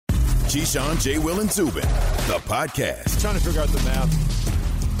Keyshawn, J. Will, and Zubin, the podcast. Trying to figure out the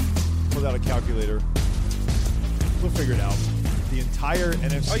math without a calculator. We'll figure it out. The entire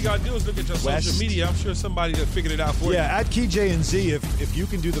NFC. All you got to do is look at your West. social media. I'm sure somebody that figured it out for you. Yeah, at Key J and Z, if you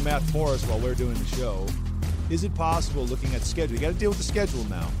can do the math for us while we're doing the show, is it possible looking at schedule? You got to deal with the schedule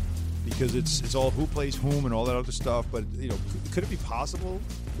now because it's all who plays whom and all that other stuff. But could it be possible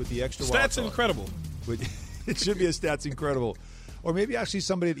with the extra Stats Incredible? It should be a Stats Incredible, or maybe actually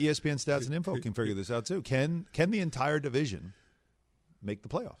somebody at ESPN Stats and Info can figure this out too. Can the entire division make the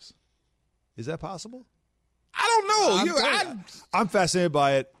playoffs? Is that possible? I don't know. I'm fascinated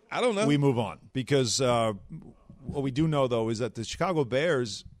by it. I don't know. We move on because what we do know, though, is that the Chicago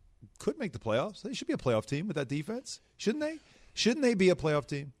Bears could make the playoffs. They should be a playoff team with that defense, shouldn't they? Shouldn't they be a playoff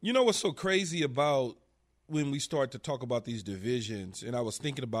team? You know what's so crazy about when we start to talk about these divisions, and I was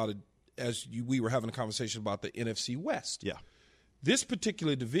thinking about it as we were having a conversation about the NFC West. Yeah. This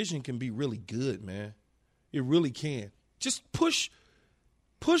particular division can be really good, man. It really can. Just push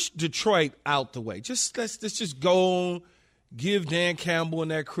Detroit out the way. Let's just go on, give Dan Campbell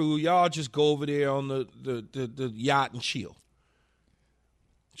and that crew, y'all just go over there on the yacht and chill.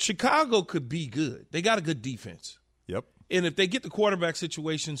 Chicago could be good. They got a good defense. Yep. And if they get the quarterback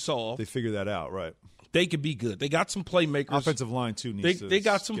situation solved, they figure that out, right? They could be good. They got some playmakers. Offensive line, too, needs to They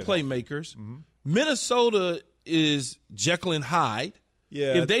got some playmakers. Mm-hmm. Minnesota is Jekyll and Hyde.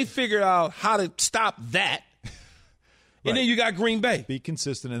 Yeah. If they figure out how to stop that, right. And then you got Green Bay. Be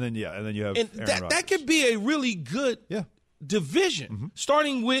consistent, and then you have and Aaron Rodgers. That could be a really good division,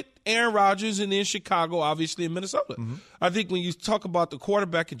 starting with Aaron Rodgers and then Chicago, obviously, in Minnesota. Mm-hmm. I think when you talk about the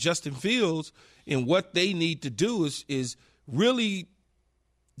quarterback and Justin Fields and what they need to do is really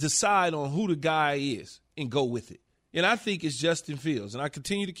decide on who the guy is and go with it. And I think it's Justin Fields. And I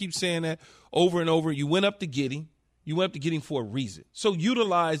continue to keep saying that over and over. You went up to get him. You went up to get him for a reason. So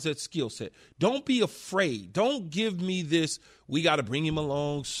utilize that skill set. Don't be afraid. Don't give me this, we got to bring him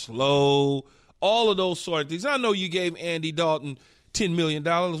along slow, all of those sort of things. I know you gave Andy Dalton $10 million.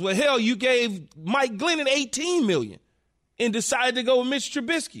 Well, hell, you gave Mike Glennon $18 million and decided to go with Mitch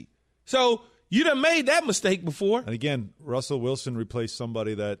Trubisky. So you done made that mistake before. And again, Russell Wilson replaced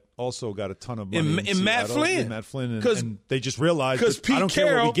somebody that also got a ton of money. In Matt Flynn. Matt Flynn. And they just realized, I don't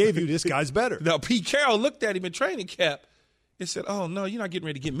care what we gave you, this guy's better. Now, Pete Carroll looked at him in training camp and said, oh, no, you're not getting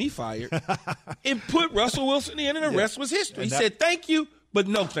ready to get me fired. And put Russell Wilson in, and the rest was history. He said, thank you, but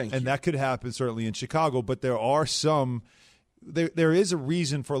no thank you. And that could happen certainly in Chicago, but there are some – there is a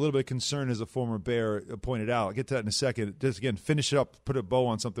reason for a little bit of concern, as a former Bear pointed out. I'll get to that in a second. Just, again, finish it up, put a bow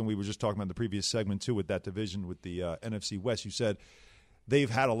on something we were just talking about in the previous segment, too, with that division with the NFC West. You said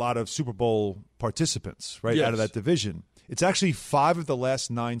they've had a lot of Super Bowl participants, right, out of that division. It's actually 5 of the last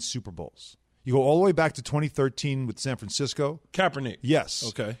 9 Super Bowls. You go all the way back to 2013 with San Francisco. Kaepernick. Yes.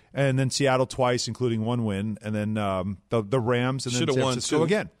 Okay. And then Seattle twice, including 1 win. And then the Rams and then San Francisco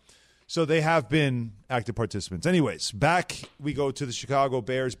again. So they have been active participants. Anyways, back we go to the Chicago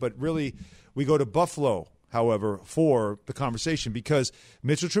Bears, but really we go to Buffalo, however, for the conversation because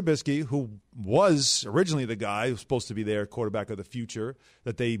Mitchell Trubisky, who was originally the guy who was supposed to be their quarterback of the future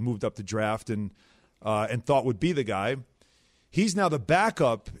that they moved up the draft and thought would be the guy, he's now the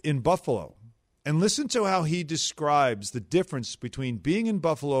backup in Buffalo. And listen to how he describes the difference between being in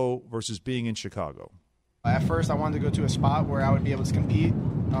Buffalo versus being in Chicago. At first, I wanted to go to a spot where I would be able to compete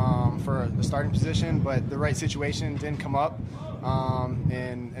for the starting position, but the right situation didn't come up,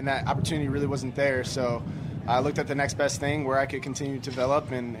 and that opportunity really wasn't there. So I looked at the next best thing where I could continue to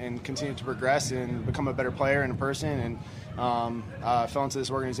develop and continue to progress and become a better player and a person, and fell into this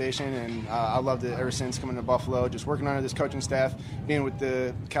organization, and I loved it ever since coming to Buffalo, just working under this coaching staff, being with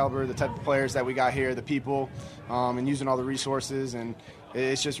the caliber, the type of players that we got here, the people, and using all the resources, and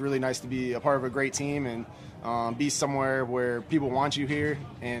it's just really nice to be a part of a great team and be somewhere where people want you here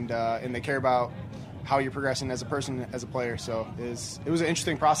and they care about how you're progressing as a person, as a player. So it was an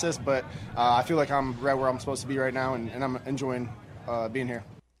interesting process, but I feel like I'm right where I'm supposed to be right now, and I'm enjoying being here.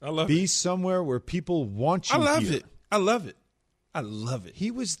 I love it. Be it. somewhere where people want you. I love here. it. I love it. I love it. He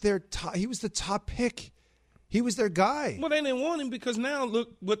was their he was the top pick. He was their guy. Well, they didn't want him because now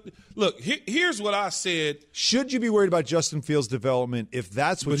here's what I said. Should you be worried about Justin Fields' development if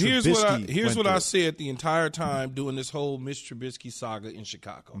that's what here's Trubisky what I said the entire time doing this whole Mitch Trubisky saga in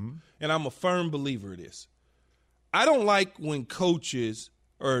Chicago, and I'm a firm believer of this. I don't like when coaches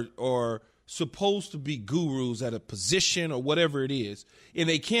are supposed to be gurus at a position or whatever it is, and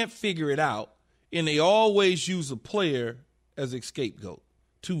they can't figure it out, and they always use a player as a scapegoat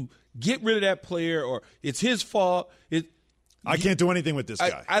to get rid of that player, or it's his fault. I can't do anything with this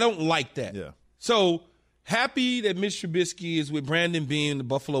guy. I don't like that. Yeah. So happy that Mitch Trubisky is with Brandon Beane, the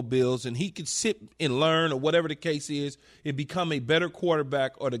Buffalo Bills, and he could sit and learn or whatever the case is and become a better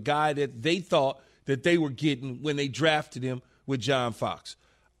quarterback or the guy that they thought that they were getting when they drafted him with John Fox.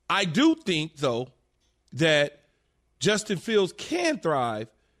 I do think, though, that Justin Fields can thrive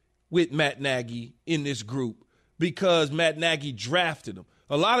with Matt Nagy in this group because Matt Nagy drafted him.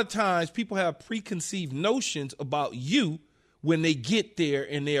 A lot of times people have preconceived notions about you when they get there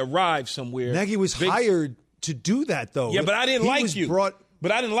and they arrive somewhere. Nagy was hired to do that, though. Yeah, but I didn't like you.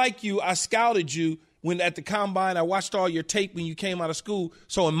 But I didn't like you. I scouted you when at the combine. I watched all your tape when you came out of school.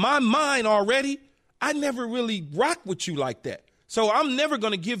 So in my mind already, I never really rocked with you like that. So I'm never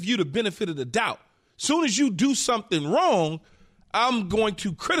going to give you the benefit of the doubt. Soon as you do something wrong, I'm going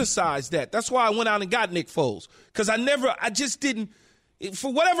to criticize that. That's why I went out and got Nick Foles. Because I just didn't,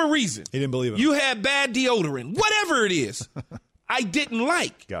 for whatever reason. He didn't believe in you had bad deodorant. Whatever it is, I didn't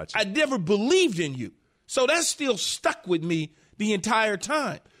like. Gotcha. I never believed in you. So that's still stuck with me the entire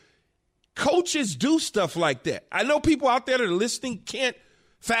time. Coaches do stuff like that. I know people out there that are listening can't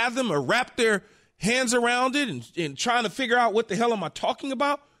fathom or wrap their hands around it and trying to figure out what the hell am I talking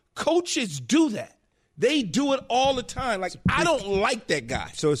about. Coaches do that. They do it all the time. Like, I don't like that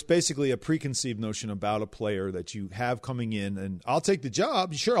guy. So it's basically a preconceived notion about a player that you have coming in, and I'll take the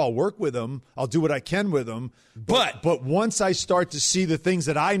job. Sure, I'll work with him. I'll do what I can with him. But once I start to see the things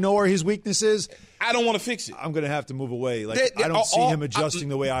that I know are his weaknesses, I don't want to fix it. I'm going to have to move away. Like, I don't see him adjusting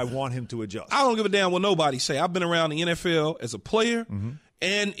the way I want him to adjust. I don't give a damn what nobody say. I've been around the NFL as a player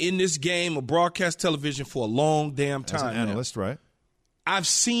and in this game of broadcast television for a long damn time. As an analyst, right? I've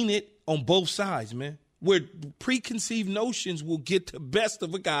seen it on both sides, man, where preconceived notions will get the best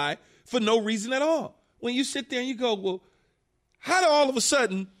of a guy for no reason at all. When you sit there and you go, well, how do all of a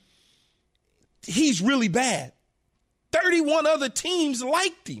sudden he's really bad? 31 other teams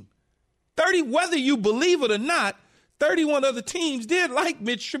liked him. Whether you believe it or not, 31 other teams did like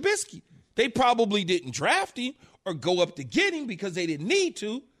Mitch Trubisky. They probably didn't draft him or go up to get him because they didn't need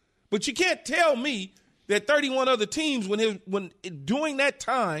to. But you can't tell me that 31 other teams, when during that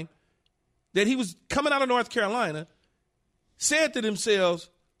time that he was coming out of North Carolina, said to themselves,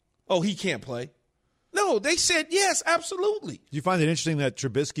 oh, he can't play. No, they said, yes, absolutely. Do you find it interesting that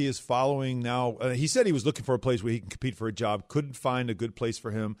Trubisky is following now? He said he was looking for a place where he can compete for a job, couldn't find a good place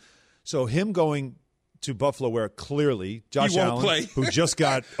for him. So him going to Buffalo, where clearly Josh Allen, who just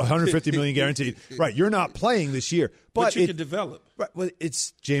got $150 million guaranteed, right? You're not playing this year, but you can develop. Right, well,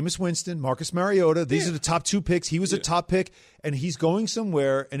 it's Jameis Winston, Marcus Mariota. These are the top two picks. He was a top pick, and he's going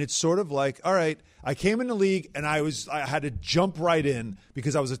somewhere. And it's sort of like, all right, I came in the league, and I had to jump right in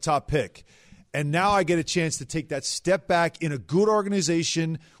because I was a top pick. And now I get a chance to take that step back in a good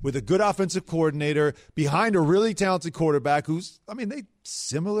organization with a good offensive coordinator behind a really talented quarterback who's, they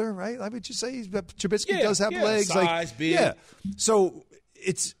similar, right? I would just say Trubisky does have legs. Size, big. Yeah. So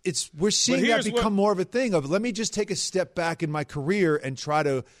we're seeing that become more of a thing of let me just take a step back in my career and try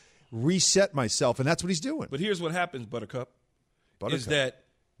to reset myself. And that's what he's doing. But here's what happens, Buttercup. Is that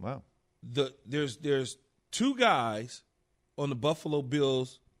there's two guys on the Buffalo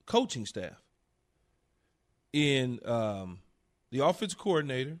Bills coaching staff. In the offensive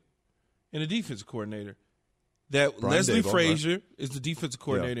coordinator and the defensive coordinator, that Brian Leslie Dable, Frazier right? is the defensive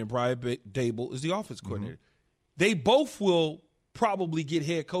coordinator and Brian Dable is the offensive coordinator. They both will probably get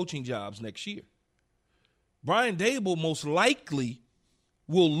head coaching jobs next year. Brian Dable most likely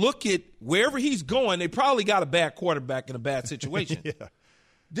will look at wherever he's going. They probably got a bad quarterback in a bad situation.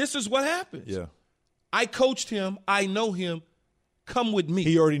 This is what happens. Yeah. I coached him. I know him. Come with me.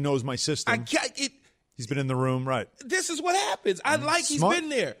 He already knows my system. He's been in the room, right? This is what happens. He's been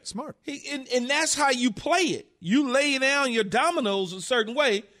there. Smart. And that's how you play it. You lay down your dominoes a certain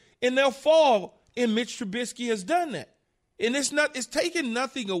way, and they'll fall. And Mitch Trubisky has done that. And it's taken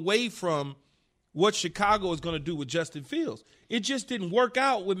nothing away from what Chicago is going to do with Justin Fields. It just didn't work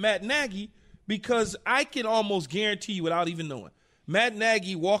out with Matt Nagy because I can almost guarantee you without even knowing. Matt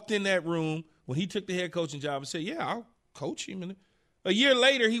Nagy walked in that room when he took the head coaching job and said, yeah, I'll coach him. And a year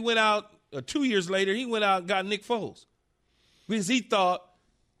later, he went out. 2 years later, he went out and got Nick Foles because he thought,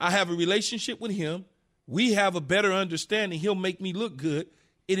 I have a relationship with him. We have a better understanding. He'll make me look good.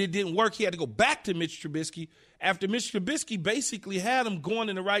 And it didn't work. He had to go back to Mitch Trubisky after Mitch Trubisky basically had him going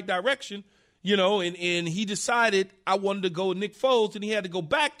in the right direction, and he decided I wanted to go with Nick Foles, and he had to go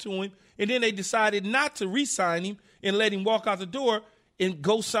back to him. And then they decided not to re-sign him and let him walk out the door and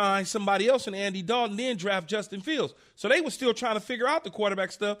go sign somebody else in Andy Dalton, then draft Justin Fields. So they were still trying to figure out the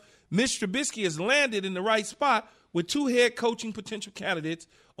quarterback stuff. Mitch Trubisky has landed in the right spot with two head coaching potential candidates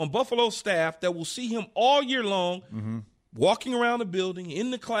on Buffalo staff that will see him all year long walking around the building,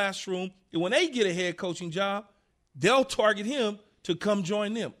 in the classroom, and when they get a head coaching job, they'll target him to come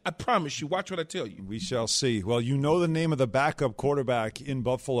join them. I promise you. Watch what I tell you. We shall see. Well, you know the name of the backup quarterback in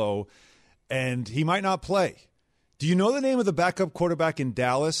Buffalo, and he might not play. Do you know the name of the backup quarterback in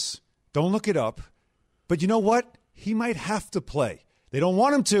Dallas? Don't look it up. But you know what? He might have to play. They don't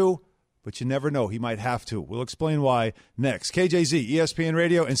want him to, but you never know. He might have to. We'll explain why next. KJZ, ESPN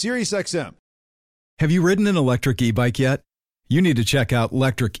Radio, and SiriusXM. Have you ridden an electric e-bike yet? You need to check out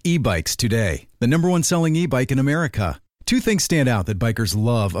Electric E-Bikes today, the #1 selling e-bike in America. Two things stand out that bikers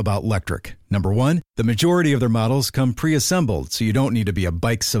love about Electric. Number one, the majority of their models come pre-assembled, so you don't need to be a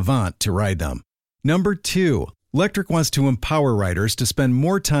bike savant to ride them. Number two, Electric wants to empower riders to spend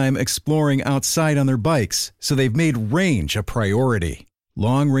more time exploring outside on their bikes, so they've made range a priority.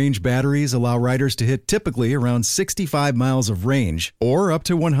 Long-range batteries allow riders to hit typically around 65 miles of range or up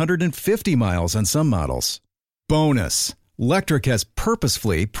to 150 miles on some models. Bonus, Electric has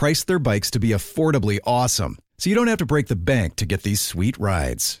purposefully priced their bikes to be affordably awesome, so you don't have to break the bank to get these sweet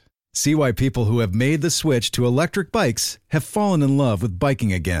rides. See why people who have made the switch to electric bikes have fallen in love with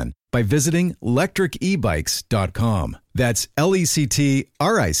biking again by visiting electricebikes.com. That's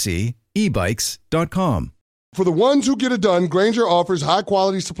LECTRIC ebikes.com. For the ones who get it done, Grainger offers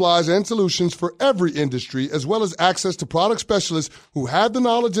high-quality supplies and solutions for every industry, as well as access to product specialists who have the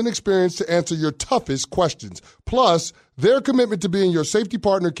knowledge and experience to answer your toughest questions. Plus, their commitment to being your safety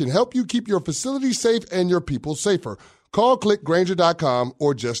partner can help you keep your facility safe and your people safer. Call, click Grainger.com,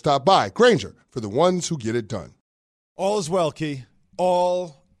 or just stop by. Grainger, for the ones who get it done. All is well, Key.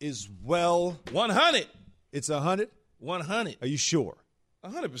 All is well. 100. It's 100? 100. Are you sure?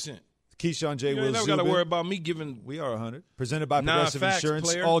 100%. Keyshawn J. You Will never Zubin. got to worry about me giving. We are 100. Presented by Progressive Non-facts,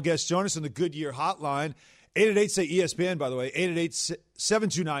 Insurance. player. All guests join us on the Goodyear Hotline. 888-SAY-ESPN, by the way.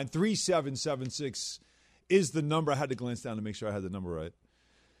 888-729-3776 is the number. I had to glance down to make sure I had the number right.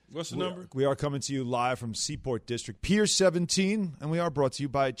 What's the number? We are coming to you live from Seaport District, Pier 17, and we are brought to you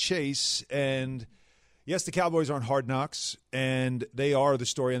by Chase. And, yes, the Cowboys are on Hard Knocks, and they are the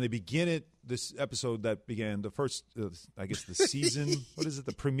story, and they begin it. This episode that began the first, I guess, the season. What is it?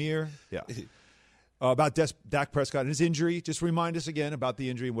 The premiere? Yeah. About Dak Prescott and his injury. Just remind us again about the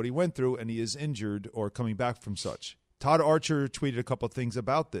injury and what he went through, and he is injured or coming back from such. Todd Archer tweeted a couple of things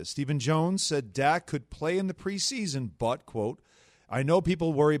about this. Stephen Jones said Dak could play in the preseason, but, quote, I know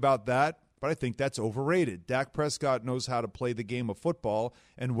people worry about that, but I think that's overrated. Dak Prescott knows how to play the game of football,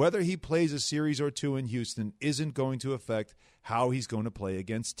 and whether he plays a series or two in Houston isn't going to affect how he's going to play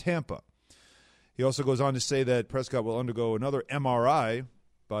against Tampa. He also goes on to say that Prescott will undergo another MRI,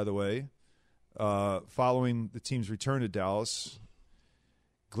 by the way, following the team's return to Dallas.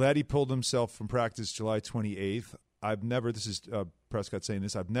 Glad he pulled himself from practice July 28th. This is Prescott saying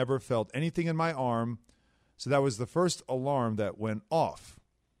this, I've never felt anything in my arm, so that was the first alarm that went off.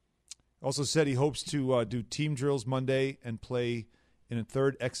 Also said he hopes to do team drills Monday and play in a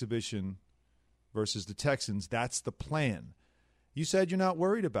third exhibition versus the Texans. That's the plan. You said you're not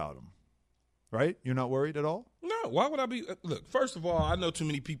worried about him. Right? You're not worried at all? No. Why would I be? Look, first of all, I know too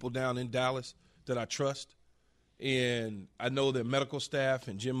many people down in Dallas that I trust. And I know their medical staff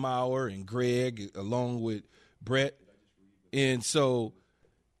and Jim Maurer and Greg along with Brett. And so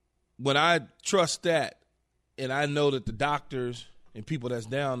when I trust that and I know that the doctors and people that's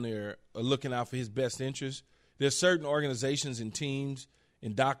down there are looking out for his best interests, there's certain organizations and teams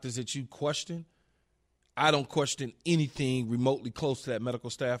and doctors that you question. I don't question anything remotely close to that medical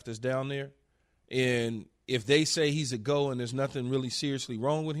staff that's down there. And if they say he's a go and there's nothing really seriously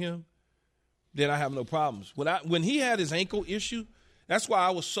wrong with him, then I have no problems. When he had his ankle issue, that's why I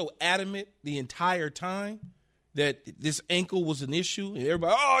was so adamant the entire time that this ankle was an issue. And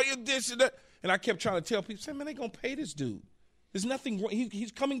everybody, oh, you're this and that. And I kept trying to tell people, say, man, they going to pay this dude. There's nothing wrong.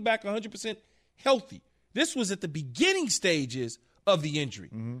 He's coming back 100% healthy. This was at the beginning stages of the injury.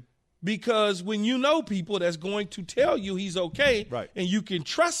 Mm-hmm. Because when you know people that's going to tell you he's okay, right, and you can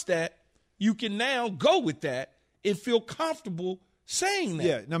trust that, you can now go with that and feel comfortable saying that.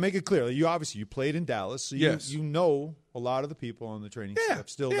 Yeah, now make it clear. You played in Dallas, so you know a lot of the people on the training staff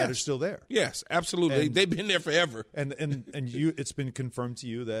that are still there. Yes, absolutely. They've been there forever. And it's been confirmed to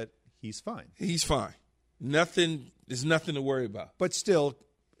you that he's fine. He's fine. There's nothing to worry about. But still,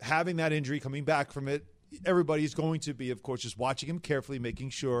 having that injury, coming back from it, everybody's going to be, of course, just watching him carefully,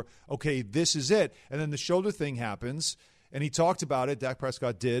 making sure, okay, this is it. And then the shoulder thing happens. And he talked about it, Dak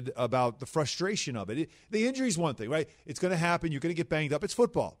Prescott did, about the frustration of it. The injury is one thing, right? It's going to happen. You're going to get banged up. It's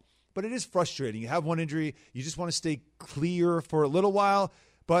football. But it is frustrating. You have one injury. You just want to stay clear for a little while.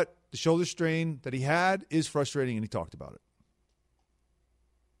 But the shoulder strain that he had is frustrating, and he talked about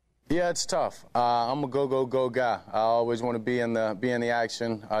it. Yeah, it's tough. I'm a go guy. I always want to be in the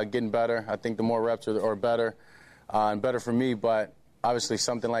action, getting better. I think the more reps are better, and better for me. But obviously,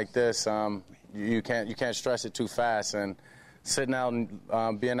 something like this, you can't stress it too fast. And sitting out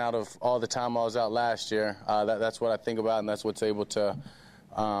and being out of all the time I was out last year, that's what I think about, and that's what's able to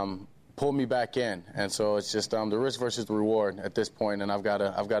pull me back in. And so it's just the risk versus the reward at this point, and I've got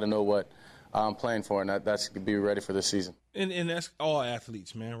to know what I'm playing for, and that's to be ready for this season. And that's all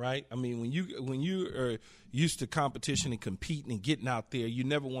athletes, man, right? I mean, when you are used to competition and competing and getting out there, you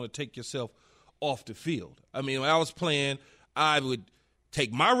never want to take yourself off the field. I mean, when I was playing, I would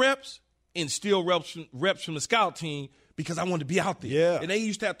take my reps and steal reps from the scout team because I wanted to be out there. Yeah. And they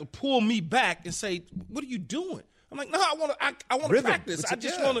used to have to pull me back and say, "What are you doing?" I'm like, "No, I want to practice. I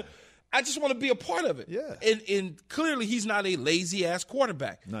just want to be a part of it." Yeah. And clearly he's not a lazy-ass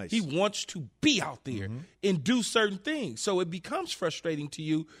quarterback. Nice. He wants to be out there and do certain things. So it becomes frustrating to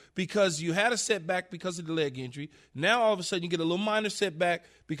you because you had a setback because of the leg injury. Now all of a sudden you get a little minor setback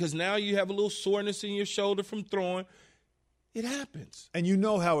because now you have a little soreness in your shoulder from throwing. It happens. And you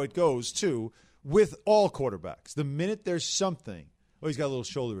know how it goes, too, with all quarterbacks. The minute there's something, he's got a little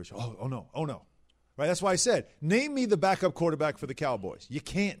shoulder issue. Oh, no. Right? That's why I said, name me the backup quarterback for the Cowboys. You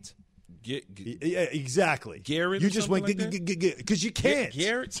can't. Yeah, exactly. Garrett. You just went because you can't.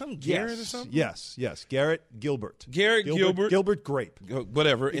 Garrett or something. Yes. Garrett Gilbert. Gilbert Grape.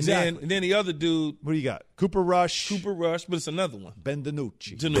 Whatever. Exactly. And then the other dude. What do you got? Cooper Rush, but it's another one.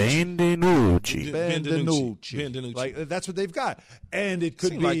 Benvenucci. Like that's what they've got, and it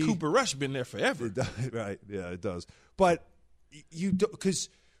could be like Cooper Rush been there forever. Right? Yeah, it does. But because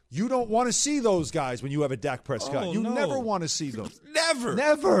you don't want to see those guys when you have a Dak Prescott. You never want to see them. Never.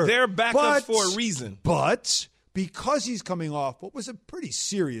 They're backups for a reason. But because he's coming off what was a pretty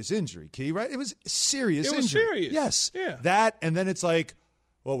serious injury, Key, right? It was a serious injury. It was serious. Yes. Yeah. That, and then it's like,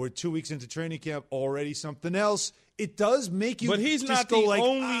 well, we're 2 weeks into training camp, already something else. It does make you But he's just not go the like,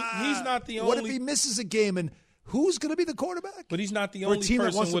 only he's not the only what if he misses a game and who's going to be the quarterback? But he's not the For a only team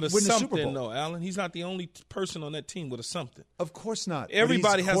that person wants to with a win the Super something, Bowl. though, Alan. He's not the only person on that team with a something. Of course not. But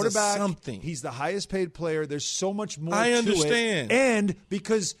Everybody he's has a quarterback. something. He's the highest paid player. There's so much more I to understand. it. And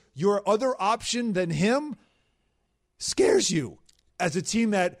because your other option than him scares you as a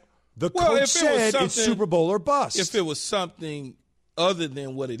team that the coach said it's Super Bowl or bust. If it was something other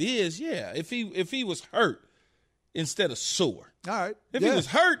than what it is, yeah. If he was hurt instead of sore. All right. If he was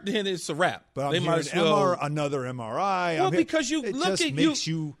hurt, then it's a wrap. But I'm hearing another MRI. Well, because you it look just at makes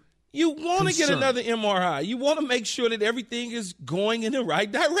you want to get another MRI. You want to make sure that everything is going in the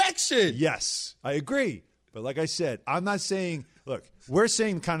right direction. Yes, I agree. But like I said, I'm not saying, look, we're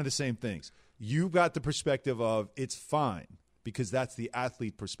saying kind of the same things. You got the perspective of it's fine because that's the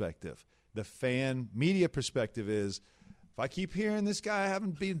athlete perspective. The fan media perspective is, if I keep hearing this guy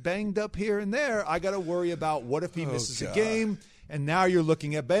having been banged up here and there, I got to worry about what if he misses a game. And now you're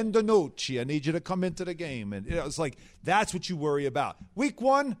looking at Benvenucci. I need you to come into the game. And it's like that's what you worry about. Week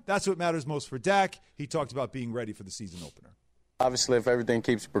 1, that's what matters most for Dak. He talked about being ready for the season opener. Obviously, if everything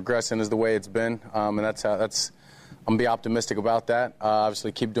keeps progressing as the way it's been, and I'm going to be optimistic about that.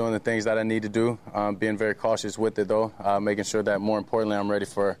 Obviously, keep doing the things that I need to do, being very cautious with it, though, making sure that, more importantly, I'm ready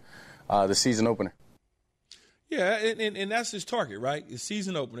for the season opener. Yeah, and that's his target, right? The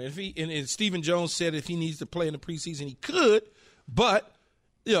season opener. And Stephen Jones said if he needs to play in the preseason, he could, but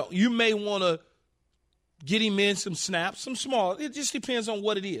you may want to get him in some snaps, some small. It just depends on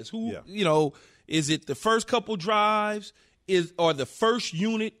what it is. Is it the first couple drives? Or the first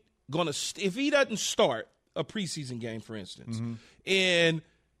unit going to if he doesn't start a preseason game, for instance, and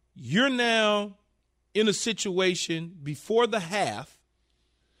you're now in a situation before the half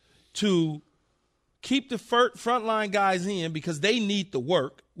to keep the frontline guys in because they need the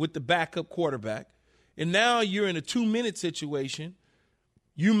work with the backup quarterback, and now you're in a 2-minute situation,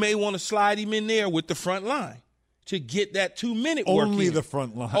 you may want to slide him in there with the front line to get that 2-minute work Only in. the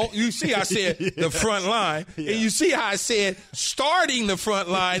front line. Oh, you see I said the front line. Yeah. And you see how I said starting the front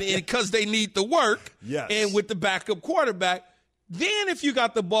line because they need the work. Yes. And with the backup quarterback. Then if you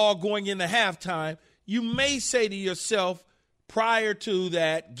got the ball going into halftime, you may say to yourself prior to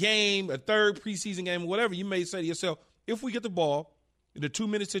that game, a third preseason game or whatever, you may say to yourself, if we get the ball in a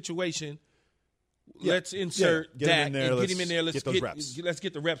 2-minute situation, let's insert Dak and get him in there. Let's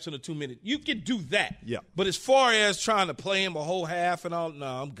get the reps in a 2-minute. You can do that. Yeah. But as far as trying to play him a whole half and all, no,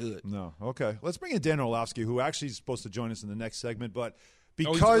 I'm good. No. Okay. Let's bring in Dan Orlovsky, who actually is supposed to join us in the next segment, but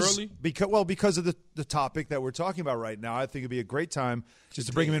because of the topic that we're talking about right now, I think it'd be a great time just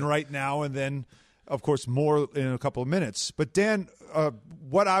to bring him in right now, and then, of course, more in a couple of minutes. But Dan,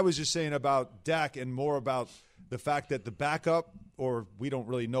 what I was just saying about Dak and more about the fact that the backup or we don't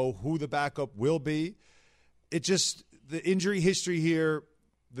really know who the backup will be. It just, the injury history here,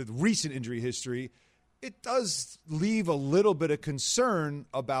 the recent injury history, it does leave a little bit of concern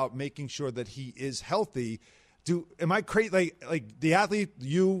about making sure that he is healthy. Am I crazy? Like the athlete,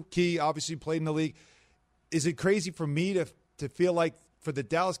 you, Key, obviously played in the league. Is it crazy for me to feel like for the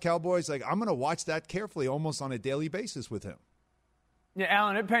Dallas Cowboys, like I'm going to watch that carefully almost on a daily basis with him? Yeah,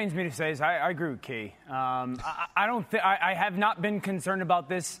 Alan, it pains me to say this. I agree with Key. I have not been concerned about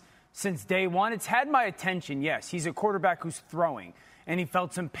this since day one. It's had my attention, yes. He's a quarterback who's throwing, and he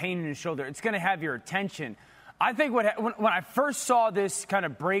felt some pain in his shoulder. It's going to have your attention. I think when I first saw this kind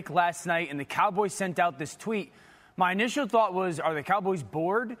of break last night and the Cowboys sent out this tweet, my initial thought was, are the Cowboys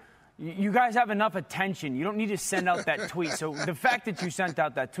bored? You guys have enough attention. You don't need to send out that tweet. So the fact that you sent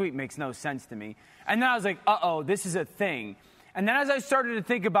out that tweet makes no sense to me. And then I was like, uh-oh, this is a thing. And then as I started to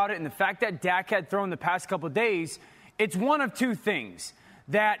think about it and the fact that Dak had thrown the past couple of days, it's one of two things.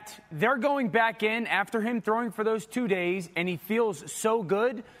 That they're going back in after him throwing for those 2 days and he feels so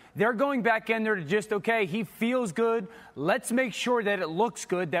good. They're going back in there to just, okay, he feels good. Let's make sure that it looks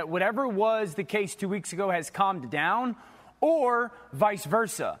good, that whatever was the case 2 weeks ago has calmed down, or vice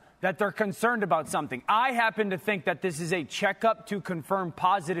versa, that they're concerned about something. I happen to think that this is a checkup to confirm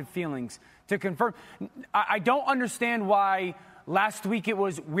positive feelings, to confirm. I don't understand why last week it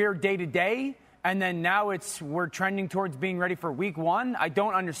was we're day-to-day, and then now we're trending towards being ready for week one. I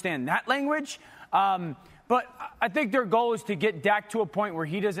don't understand that language. But I think their goal is to get Dak to a point where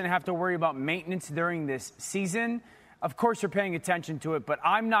he doesn't have to worry about maintenance during this season. Of course, they're paying attention to it, but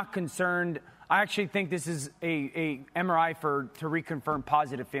I'm not concerned. I actually think this is a MRI to reconfirm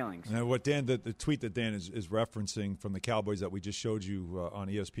positive feelings. Now, what Dan, the tweet that Dan is referencing from the Cowboys that we just showed you on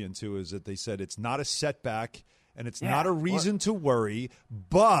ESPN2 is that they said it's not a setback and it's not a reason to worry,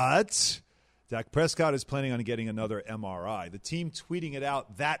 but Dak Prescott is planning on getting another MRI. The team tweeting it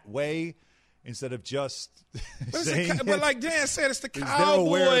out that way instead of just saying but like Dan said, it's the Cowboys. They're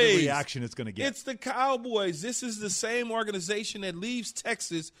aware of the reaction it's going to get. It's the Cowboys. This is the same organization that leaves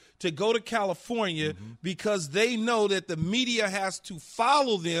Texas to go to California because they know that the media has to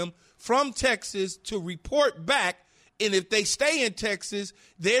follow them from Texas to report back. And if they stay in Texas,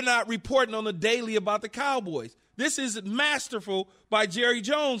 they're not reporting on the daily about the Cowboys. This is masterful by Jerry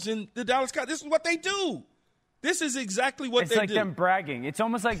Jones and the Dallas Cowboys. This is what they do. This is exactly what they do. It's like them bragging. It's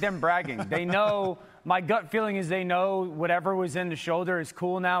almost like them bragging. They know, my gut feeling is they know whatever was in the shoulder is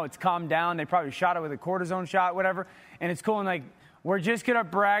cool now. It's calmed down. They probably shot it with a cortisone shot, whatever. And it's cool. And like, we're just going to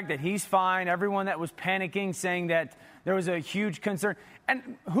brag that he's fine. Everyone that was panicking, saying that there was a huge concern.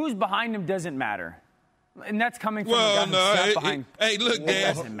 And who's behind him doesn't matter. And that's coming from the guy who sat behind. Hey, look,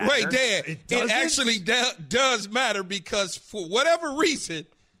 Dan. Wait, Dan. It actually does matter because for whatever reason,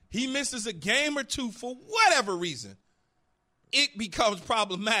 he misses a game or two for whatever reason. It becomes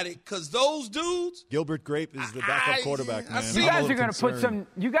problematic because those dudes. Gilbert Grape is the backup quarterback, man. You guys are going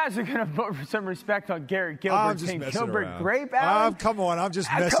to put some respect on Garrett Gilbert. Gilbert Grape out. Come on, I'm just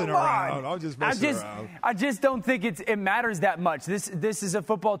messing around. I just don't think it matters that much. This is a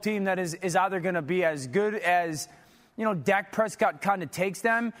football team that is either going to be as good as, Dak Prescott kind of takes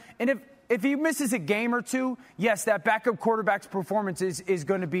them, and if he misses a game or two, yes, that backup quarterback's performance is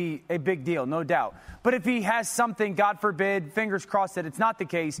going to be a big deal, no doubt. But if he has something, God forbid, fingers crossed that it's not the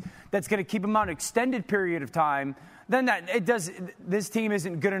case, that's going to keep him out an extended period of time, then this team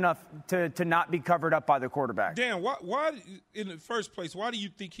isn't good enough to not be covered up by the quarterback. Dan, why in the first place, why do you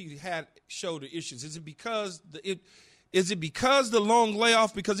think he had shoulder issues? Is it because the long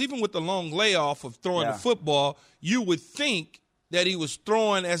layoff? Because even with the long layoff of throwing the football, you would think that he was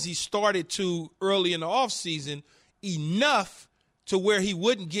throwing as he started to early in the offseason enough to where he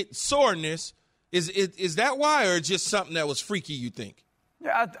wouldn't get soreness. Is that why, or just something that was freaky, you think?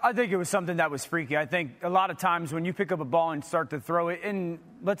 Yeah, I think it was something that was freaky. I think a lot of times when you pick up a ball and start to throw it, and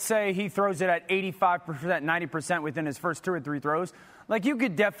let's say he throws it at 85%, 90% within his first 2 or 3 throws, like you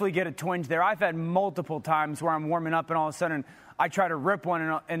could definitely get a twinge there. I've had multiple times where I'm warming up and all of a sudden I try to rip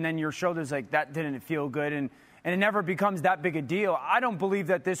one and then your shoulder's like, that didn't feel good. And it never becomes that big a deal. I don't believe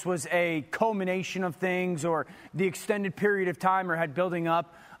that this was a culmination of things or the extended period of time or had building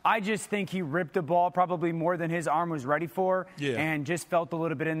up. I just think he ripped the ball probably more than his arm was ready for and just felt a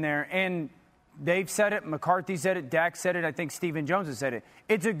little bit in there. And they've said it. McCarthy said it. Dak said it. I think Stephen Jones has said it.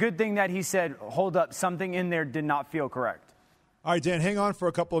 It's a good thing that he said, hold up, something in there did not feel correct. All right, Dan, hang on for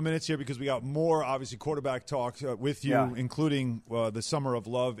a couple of minutes here because we got more, obviously, quarterback talk with you, including the Summer of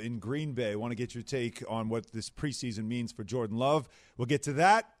Love in Green Bay. I want to get your take on what this preseason means for Jordan Love. We'll get to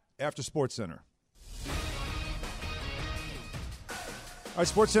that after SportsCenter. All right,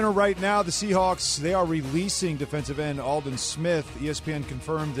 SportsCenter right now, the Seahawks, they are releasing defensive end Aldon Smith. ESPN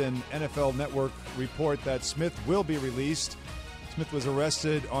confirmed an NFL Network report that Smith will be released. Smith was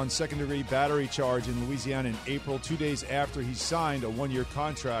arrested on second-degree battery charge in Louisiana in April, 2 days after he signed a one-year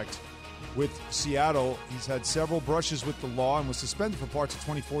contract with Seattle. He's had several brushes with the law and was suspended for parts of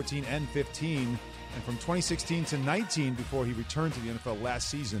 2014 and 15, and from 2016 to 19 before he returned to the NFL last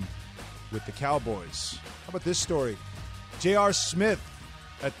season with the Cowboys. How about this story? J.R. Smith,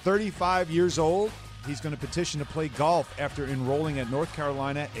 at 35 years old, he's going to petition to play golf after enrolling at North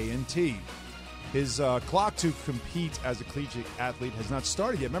Carolina A&T. His clock to compete as a collegiate athlete has not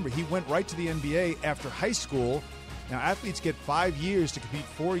started yet. Remember, he went right to the NBA after high school. Now, athletes get 5 years to compete,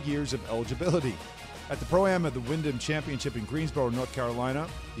 4 years of eligibility. At the Pro-Am of the Wyndham Championship in Greensboro, North Carolina,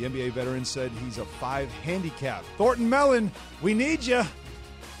 the NBA veteran said he's a 5 handicap. Thornton Mellon, we need you.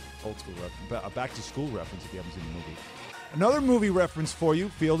 Old school reference, a back-to-school reference if you haven't seen the movie. Another movie reference for you,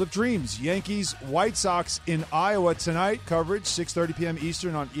 Field of Dreams. Yankees, White Sox in Iowa tonight. Coverage, 6:30 p.m.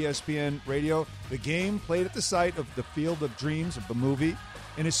 Eastern on ESPN Radio. The game played at the site of the Field of Dreams of the movie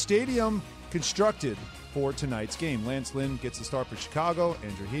in a stadium constructed for tonight's game. Lance Lynn gets the start for Chicago.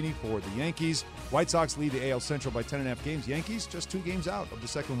 Andrew Heaney for the Yankees. White Sox lead the AL Central by 10.5 games. Yankees just 2 games out of the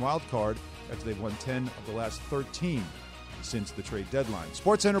second wild card after they've won 10 of the last 13 since the trade deadline.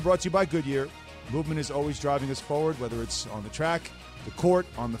 SportsCenter brought to you by Goodyear. Movement is always driving us forward, whether it's on the track, the court,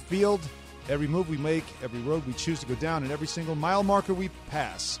 on the field. Every move we make, every road we choose to go down, and every single mile marker we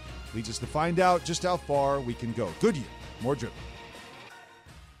pass leads us to find out just how far we can go. Goodyear, more driven.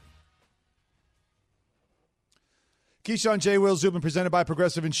 Keyshawn, J. Will, Zubin, presented by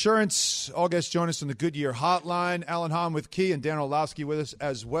Progressive Insurance. All guests join us on the Goodyear hotline. Alan Hahn with Key and Dan Orlovsky with us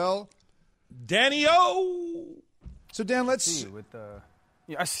as well. Danny-O! So, Dan, let's... See you with the...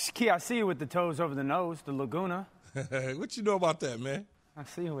 Key, I see you with the toes over the nose, the Laguna. What you know about that, man? I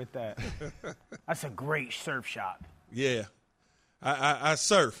see you with that. That's a great surf shop. Yeah. I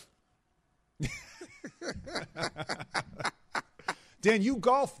surf. Dan, you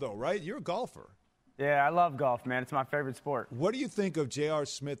golf, though, right? You're a golfer. Yeah, I love golf, man. It's my favorite sport. What do you think of J.R.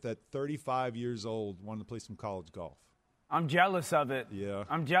 Smith at 35 years old wanting to play some college golf? I'm jealous of it. Yeah.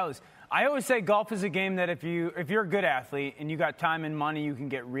 I'm jealous. I always say golf is a game that if you're a good athlete and you got time and money, you can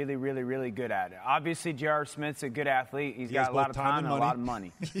get really, really, really good at it. Obviously, J.R. Smith's a good athlete. He's got a lot of time and a lot of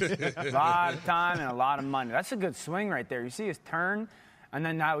money. A lot of time and a lot of money. That's a good swing right there. You see his turn, and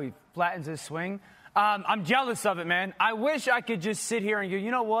then how he flattens his swing. I'm jealous of it, man. I wish I could just sit here and go,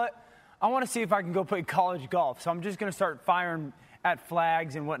 you know what? I want to see if I can go play college golf. So I'm just going to start firing at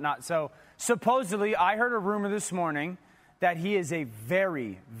flags and whatnot. So supposedly, I heard a rumor this morning that he is a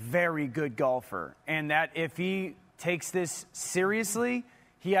very, very good golfer, and that if he takes this seriously,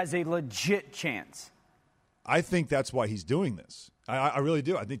 he has a legit chance. I think that's why he's doing this. I really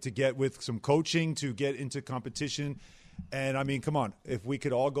do. I think to get with some coaching, to get into competition. And, I mean, come on. If we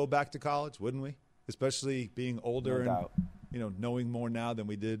could all go back to college, wouldn't we? Especially being older and, knowing more now than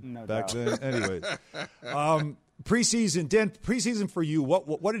we did back then. Anyways. Preseason, Dan, preseason for you,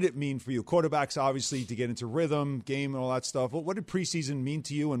 what did it mean for you? Quarterbacks, obviously, to get into rhythm, game, and all that stuff. What did preseason mean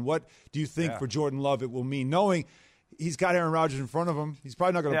to you, and what do you think for Jordan Love it will mean, knowing he's got Aaron Rodgers in front of him? He's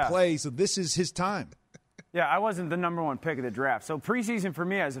probably not going to play, so this is his time. Yeah, I wasn't the number 1 pick of the draft. So preseason for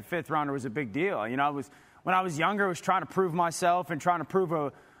me as a 5th rounder was a big deal. You know, when I was younger, I was trying to prove myself and trying to prove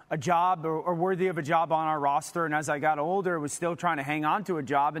a job or worthy of a job on our roster. And as I got older, I was still trying to hang on to a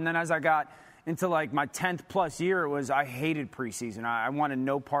job. And then as I got into like my 10th plus year, I hated preseason. I wanted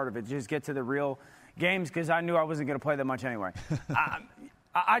no part of it. Just get to the real games because I knew I wasn't going to play that much anyway.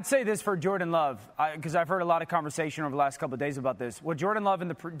 I'd say this for Jordan Love because I've heard a lot of conversation over the last couple of days about this. What Jordan Love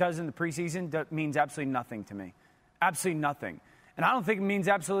does in the preseason means absolutely nothing to me. Absolutely nothing. And I don't think it means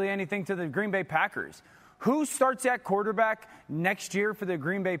absolutely anything to the Green Bay Packers. Who starts at quarterback next year for the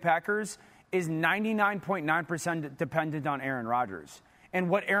Green Bay Packers is 99.9% dependent on Aaron Rodgers and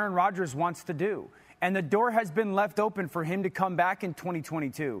what Aaron Rodgers wants to do. And the door has been left open for him to come back in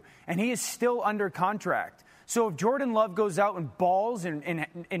 2022. And he is still under contract. So if Jordan Love goes out and balls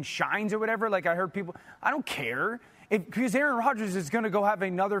and shines or whatever, like I heard people, I don't care. Because Aaron Rodgers is going to go have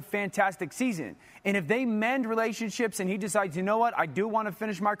another fantastic season. And if they mend relationships and he decides, you know what, I do want to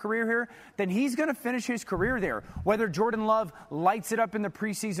finish my career here, then he's going to finish his career there. Whether Jordan Love lights it up in the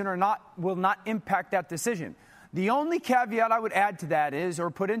preseason or not will not impact that decision. The only caveat I would add to that is,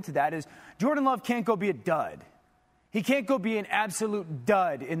 or put into that is, Jordan Love can't go be a dud. He can't go be an absolute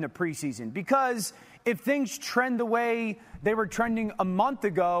dud in the preseason because if things trend the way they were trending a month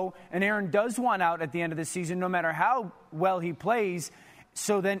ago and Aaron does want out at the end of the season, no matter how well he plays,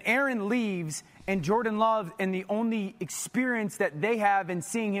 so then Aaron leaves And Jordan Love, and the only experience that they have in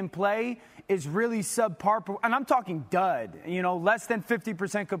seeing him play is really subpar. And I'm talking dud, less than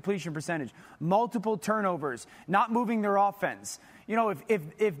 50% completion percentage, multiple turnovers, not moving their offense.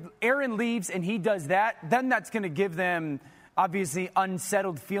 If Aaron leaves and he does that, then that's going to give them obviously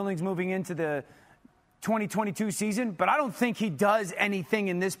unsettled feelings moving into the 2022 season. But I don't think he does anything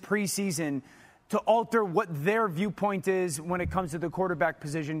in this preseason to alter what their viewpoint is when it comes to the quarterback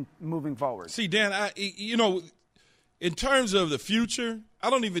position moving forward. See, Dan, in terms of the future, I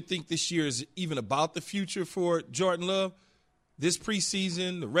don't even think this year is even about the future for Jordan Love. This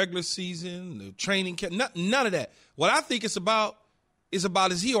preseason, the regular season, the training camp, none of that. What I think it's about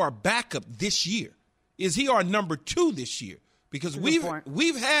is he our backup this year? Is he our number 2 this year? Because we've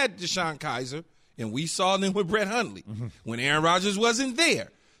had Deshaun Kaiser, and we saw them with Brett Hundley when Aaron Rodgers wasn't there.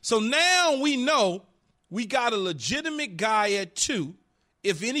 So now we know we got a legitimate guy at 2.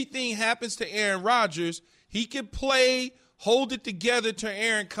 If anything happens to Aaron Rodgers, he can play, hold it together till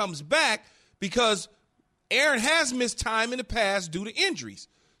Aaron comes back, because Aaron has missed time in the past due to injuries.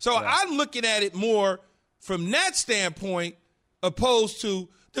 So I'm looking at it more from that standpoint opposed to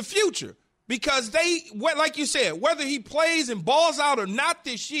the future, because like you said, whether he plays and balls out or not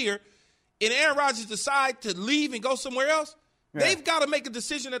this year, and Aaron Rodgers decide to leave and go somewhere else, they've got to make a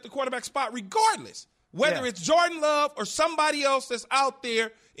decision at the quarterback spot regardless, whether it's Jordan Love or somebody else that's out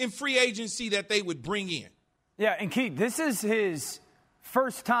there in free agency that they would bring in. Yeah, and Keith, this is his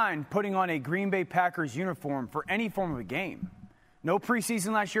first time putting on a Green Bay Packers uniform for any form of a game. No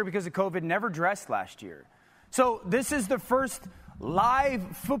preseason last year because of COVID, never dressed last year. So this is the first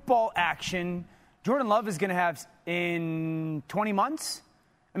live football action Jordan Love is going to have in 20 months.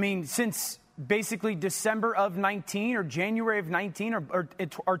 I mean, since basically December of 19 or January of 19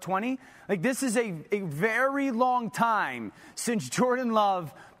 or 20. Like, this is a very long time since Jordan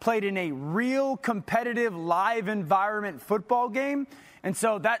Love played in a real competitive live environment football game. And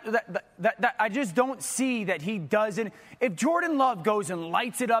so that I just don't see that he doesn't. If Jordan Love goes and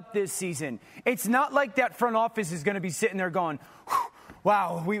lights it up this season, it's not like that front office is going to be sitting there going,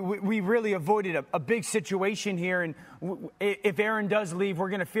 wow, we really avoided a big situation here, and if Aaron does leave, we're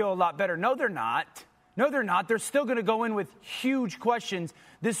going to feel a lot better. No, they're not. No, they're not. They're still going to go in with huge questions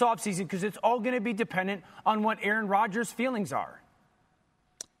this offseason because it's all going to be dependent on what Aaron Rodgers' feelings are.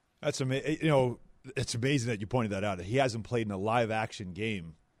 That's amazing. It's amazing that you pointed that out. He hasn't played in a live-action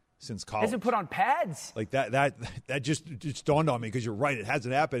game since college. Hasn't put on pads. Like that just dawned on me, because you're right. It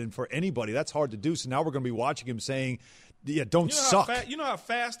hasn't happened. And for anybody, that's hard to do. So now we're going to be watching him saying, don't suck. You know how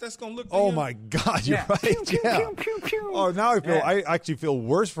fast that's going to look? Oh, my God, you're right. Pew, pew, pew, pew, pew. Oh, now I actually feel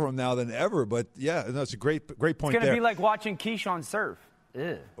worse for him now than ever. But, yeah, that's a great point there. It's going to be like watching Keyshawn surf.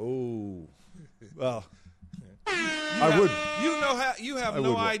 Ew. Oh, well. You have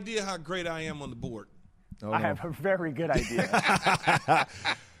no idea how great I am on the board. I have a very good idea.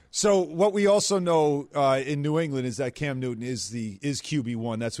 So what we also know in New England is that Cam Newton is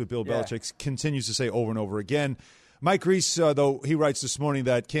QB1. That's what Bill Belichick continues to say over and over again. Mike Reese, though, he writes this morning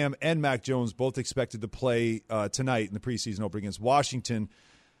that Cam and Mac Jones both expected to play tonight in the preseason opener against Washington.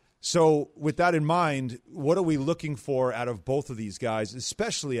 So with that in mind, what are we looking for out of both of these guys,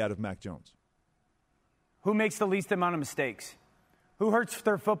 especially out of Mac Jones? Who makes the least amount of mistakes? Who hurts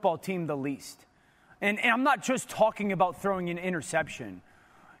their football team the least? And I'm not just talking about throwing an interception.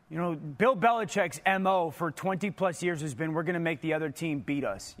 Bill Belichick's MO for 20-plus years has been, we're going to make the other team beat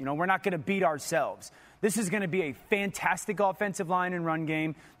us. We're not going to beat ourselves. This is going to be a fantastic offensive line and run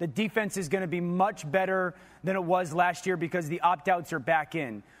game. The defense is going to be much better than it was last year because the opt-outs are back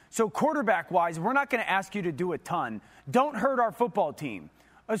in. So quarterback-wise, we're not going to ask you to do a ton. Don't hurt our football team.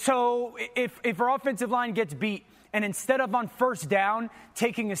 So if our offensive line gets beat, and instead of on first down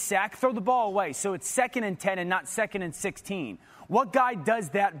taking a sack, throw the ball away. So it's 2nd and 10 and not 2nd and 16. What guy does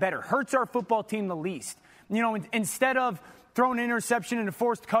that better? Hurts our football team the least. Instead of throwing an interception into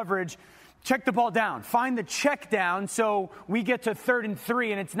forced coverage, check the ball down. Find the check down so we get to 3rd and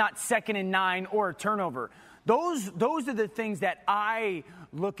 3 and it's not 2nd and 9 or a turnover. Those are the things that I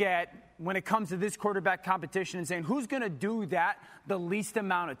look at when it comes to this quarterback competition and saying who's going to do that the least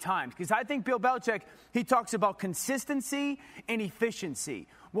amount of times. Because I think Bill Belichick, he talks about consistency and efficiency.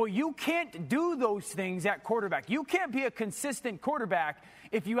 Well, you can't do those things at quarterback. You can't be a consistent quarterback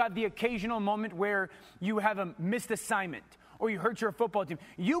if you have the occasional moment where you have a missed assignment or you hurt your football team.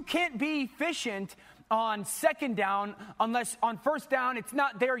 You can't be efficient on 2nd down unless on 1st down it's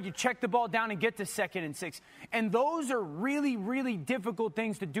not there. You check the ball down and get to 2nd and 6. And those are really, really difficult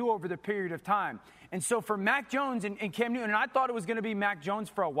things to do over the period of time. And so for Mac Jones and Cam Newton, and I thought it was going to be Mac Jones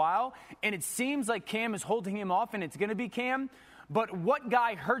for a while, and it seems like Cam is holding him off and it's going to be Cam. But what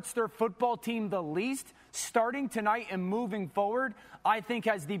guy hurts their football team the least, starting tonight and moving forward, I think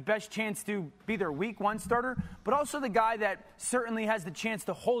has the best chance to be their week 1 starter, but also the guy that certainly has the chance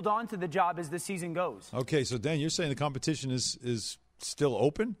to hold on to the job as the season goes. Okay, so Dan, you're saying the competition is still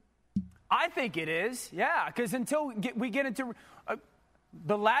open? I think it is, yeah, because until we get into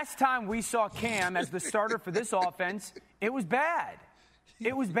the last time we saw Cam as the starter for this offense, it was bad.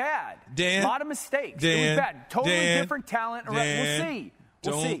 It was bad. Dan, a lot of mistakes. Dan, it was bad. Totally Dan, different talent. Dan, we'll see.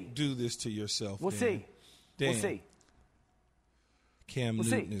 Don't do this to yourself. We'll Dan. see. Dan, we'll see. Cam We'll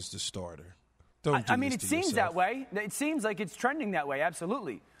Newton see. is the starter. Don't do I mean, this it to seems yourself. that way. It seems like it's trending that way.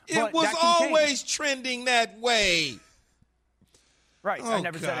 Absolutely. It But was that can always change. trending that way. Right. Oh, I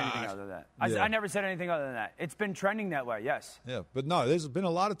never said God. anything other than that. Yeah. I never said anything other than that. It's been trending that way. Yes. Yeah, but no, there's been a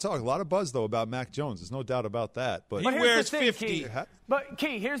lot of talk, a lot of buzz, though, about Mac Jones. There's no doubt about that. But He But here's wears the thing, 50. Key. But,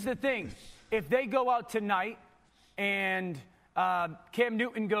 Key, here's the thing. If they go out tonight and Cam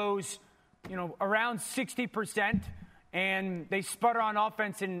Newton goes, around 60% and they sputter on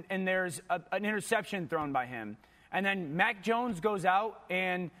offense and there's an interception thrown by him, and then Mac Jones goes out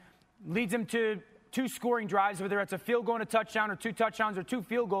and leads them to 2 scoring drives, whether it's a field goal and a touchdown or 2 touchdowns or 2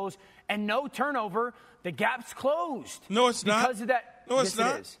 field goals, and no turnover, the gap's closed. No, it's not. Because of that. No, it's yes,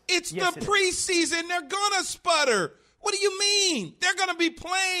 not. It is. It's Yes, the it is. preseason. They're going to sputter. What do you mean? They're going to be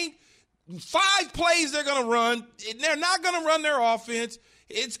playing 5 plays they're going to run. They're not going to run their offense.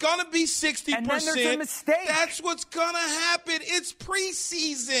 It's going to be 60%. And then there's a mistake. That's what's going to happen. It's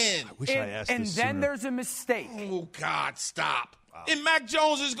preseason. I wish I asked And this then sooner. there's a mistake. Oh, God, stop. Wow. And Mac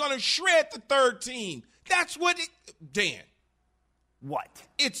Jones is going to shred the third team. That's what Dan. What?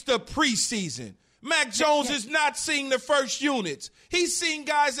 It's the preseason. Mac Jones is not seeing the first units. He's seeing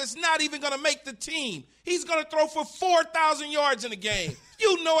guys that's not even going to make the team. He's going to throw for 4,000 yards in a game.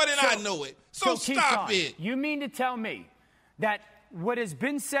 You know it and I know it. So stop Keyshawn, it. You mean to tell me that what has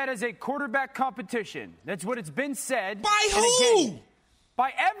been said as a quarterback competition, that's what it's been said. By and who? again,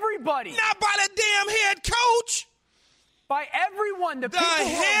 by everybody. Not by the damn head coach. By everyone. The The people who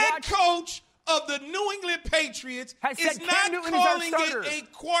are head watching coach of the New England Patriots has is said not Cam Newton is our calling starter. it a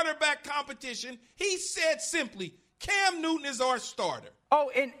quarterback competition. He said simply, Cam Newton is our starter. Oh,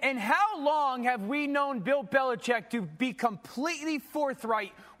 and how long have we known Bill Belichick to be completely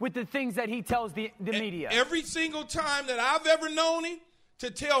forthright with the things that he tells the media? Every single time that I've ever known him to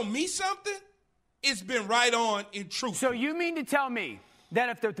tell me something, it's been right on and truthful. So you mean to tell me that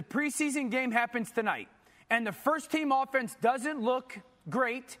if the preseason game happens tonight and the first team offense doesn't look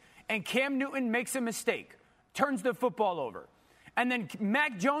great and Cam Newton makes a mistake, turns the football over, and then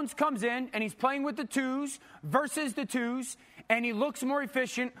Mac Jones comes in and he's playing with the 2s versus the 2s, and he looks more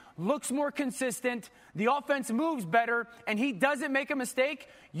efficient, looks more consistent, the offense moves better, and he doesn't make a mistake,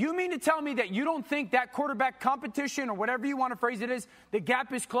 you mean to tell me that you don't think that quarterback competition, or whatever you want to phrase it is, the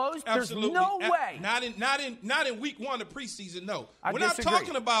gap is closed? Absolutely. There's no way. Not in week 1 of preseason, no. I We're disagree. not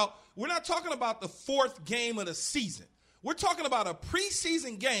talking about the 4th game of the season. We're talking about a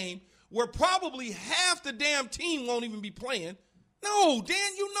preseason game where probably half the damn team won't even be playing. No, Dan,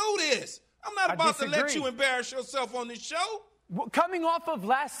 you know this. I'm not about to let you embarrass yourself on this show. Coming off of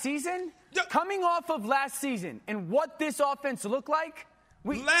last season, and what this offense looked like,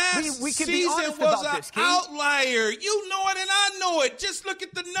 we can be honest about this, King. Outlier. You know it and I know it. Just look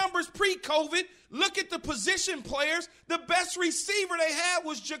at the numbers pre-COVID. Look at the position players. The best receiver they had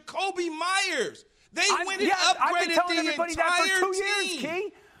was Jacoby Myers. They went and I've been upgraded telling the everybody entire that for 2 team. years,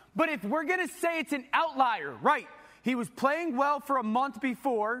 Key. But if we're going to say it's an outlier, right, he was playing well for a month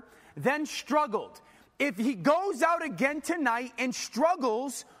before, then struggled. If he goes out again tonight and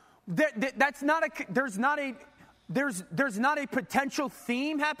struggles, there's not a potential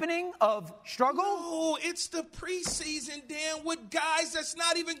theme happening of struggle? No, it's the preseason, Dan, with guys that's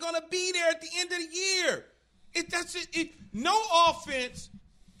not even going to be there at the end of the year. No offense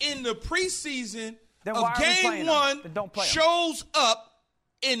in the preseason of game 1 shows up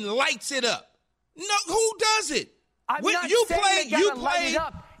and lights it up. No, who does it?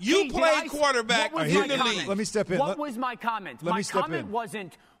 You play quarterback in the league. Let me step in. What was my comment? My comment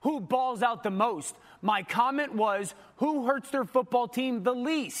wasn't who balls out the most. My comment was who hurts their football team the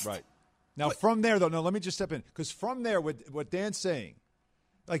least. Right. Now, from there, though, let me just step in. Because from there, what Dan's saying,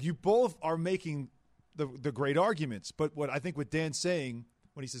 like you both are making the great arguments. But what I think what Dan's saying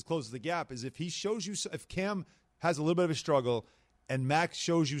when he says closes the gap is if he shows you, if Cam has a little bit of a struggle and Mac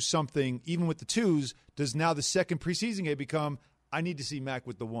shows you something, even with the 2s, does now the second preseason game become, I need to see Mac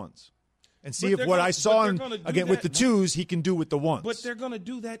with the 1s. And see if what I saw him, again, with the 2s, he can do with the 1s. But they're going to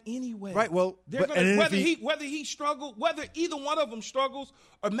do that anyway. Right, well, whether he struggles, whether either one of them struggles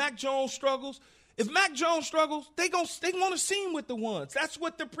or Mac Jones struggles, If Mac Jones struggles, they want to see him with the ones. That's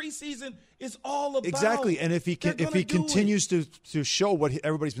what the preseason is all about. Exactly. And if he continues to show what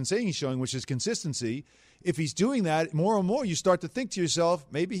everybody's been saying he's showing, which is consistency, if he's doing that more and more, you start to think to yourself,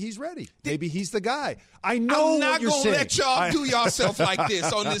 maybe he's ready. Maybe he's the guy. I know what you're saying. I'm not going to let y'all do yourself like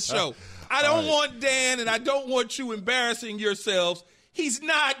this on this show. I don't want Dan, and I don't want you embarrassing yourselves. He's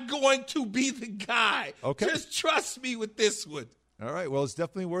not going to be the guy. Okay. Just trust me with this one. All right. Well, it's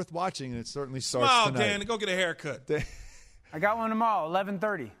definitely worth watching, and it certainly starts tonight. Smile, Dan, and go get a haircut. I got one tomorrow,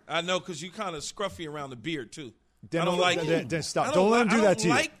 11:30. I know, because you kind of scruffy around the beard, too. Dan, I don't like it. Dan, stop. Don't let him do that to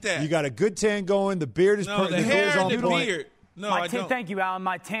you. Like that. You got a good tan going. The beard is perfect. The hair and the point. beard. No, I don't. Thank you, Alan.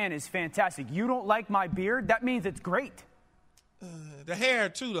 My tan is fantastic. You don't like my beard? That means it's great. The hair,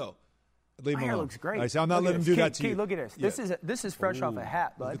 too, though. Leave my him hair alone. looks great. I'm not letting him do that to you. Look at this. Yeah. This is fresh off a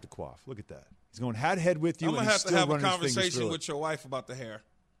hat, bud. Look at the coif. Look at that. He's going head with you. I'm going to have a conversation with your wife about the hair.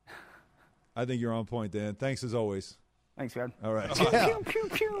 I think you're on point, Dan. Thanks as always. Thanks, man. All right. Pew, pew,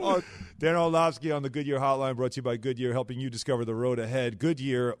 pew. Dan Orlovsky on the Goodyear Hotline, brought to you by Goodyear, helping you discover the road ahead.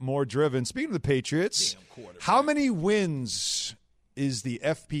 Goodyear, more driven. Speaking of the Patriots, how many wins is the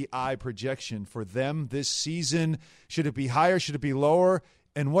FPI projection for them this season? Should it be higher? Should it be lower?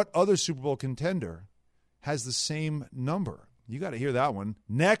 And what other Super Bowl contender has the same number? You got to hear that one.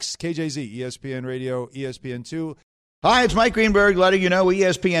 Next, KJZ, ESPN Radio, ESPN2. Hi, it's Mike Greenberg letting you know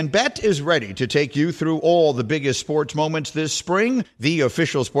ESPN Bet is ready to take you through all the biggest sports moments this spring. The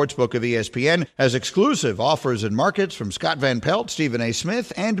official sportsbook of ESPN has exclusive offers and markets from Scott Van Pelt, Stephen A.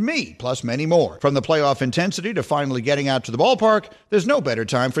 Smith, and me, plus many more. From the playoff intensity to finally getting out to the ballpark, there's no better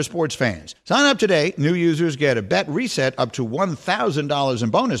time for sports fans. Sign up today. New users get a bet reset up to $1,000 in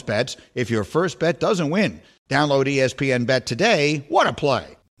bonus bets if your first bet doesn't win. Download ESPN Bet today. What a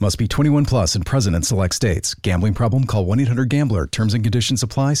play. Must be 21 plus and present in select states. Gambling problem? Call 1-800-GAMBLER. Terms and conditions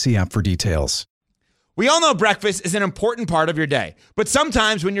apply. See app for details. We all know breakfast is an important part of your day. But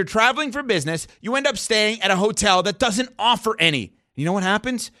sometimes when you're traveling for business, you end up staying at a hotel that doesn't offer any. You know what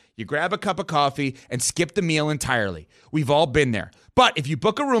happens? You grab a cup of coffee and skip the meal entirely. We've all been there. But if you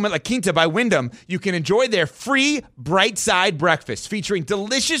book a room at La Quinta by Wyndham, you can enjoy their free Bright Side breakfast featuring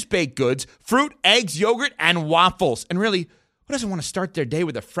delicious baked goods, fruit, eggs, yogurt, and waffles. And really, who doesn't want to start their day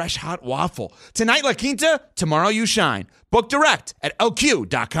with a fresh, hot waffle? Tonight, La Quinta, tomorrow you shine. Book direct at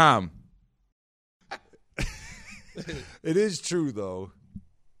lq.com. It is true, though.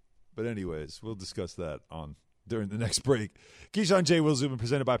 But anyways, we'll discuss that during the next break. Keyshawn, J. Will Zubin,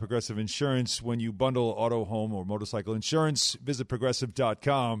 presented by Progressive Insurance. When you bundle auto, home, or motorcycle insurance, visit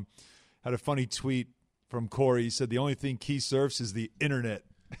Progressive.com. Had a funny tweet from Corey. He said the only thing Key surfs is the internet.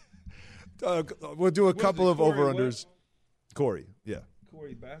 We'll do a couple of over-unders. Corey, yeah.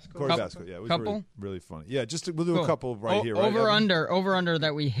 Corey Basco? Corey Basco, yeah. It was couple? Really funny. Yeah, we'll do a couple right here. Over-under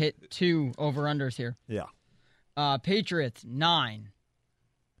that we hit 2 over-unders here. Yeah. Patriots, 9.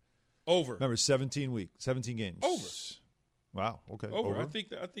 Over. Remember, 17 games. Over. Wow, okay. Over. I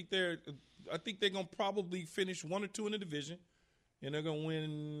think they're going to probably finish 1 or 2 in the division, and they're going to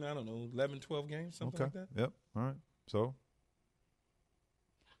win, I don't know, 11, 12 games, something like that. Yep. All right. So?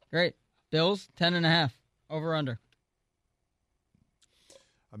 Great. Bills, 10.5. Over-under.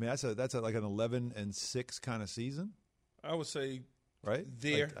 I mean, that's like an 11-6 kind of season. I would say, right?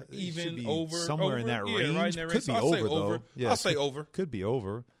 There, like, even over somewhere in that range. Right in that could range. be over though. Yeah, I'll say over. Could be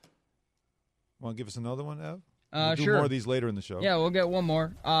over. Want to give us another one, Ev? We'll do more of these later in the show. Yeah, we'll get one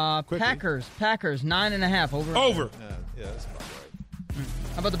more. Packers, 9.5. Over. Yeah, that's about right.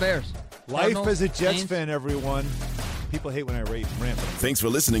 How about the Bears? Life Cardinals, as a Jets Saints? fan, everyone. People hate when I rant. Thanks for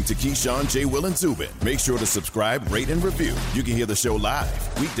listening to Keyshawn, J. Will, and Zubin. Make sure to subscribe, rate, and review. You can hear the show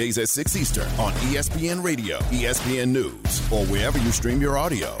live weekdays at 6 Eastern on ESPN Radio, ESPN News, or wherever you stream your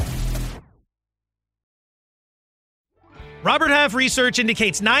audio. Robert Half research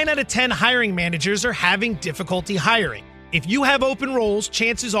indicates 9 out of 10 hiring managers are having difficulty hiring. If you have open roles,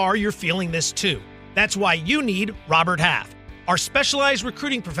 chances are you're feeling this too. That's why you need Robert Half. Our specialized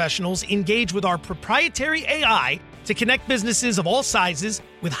recruiting professionals engage with our proprietary AI to connect businesses of all sizes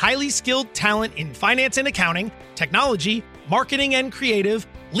with highly skilled talent in finance and accounting, technology, marketing and creative,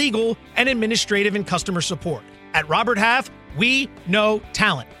 legal, and administrative and customer support. At Robert Half, we know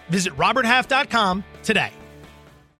talent. Visit roberthalf.com today.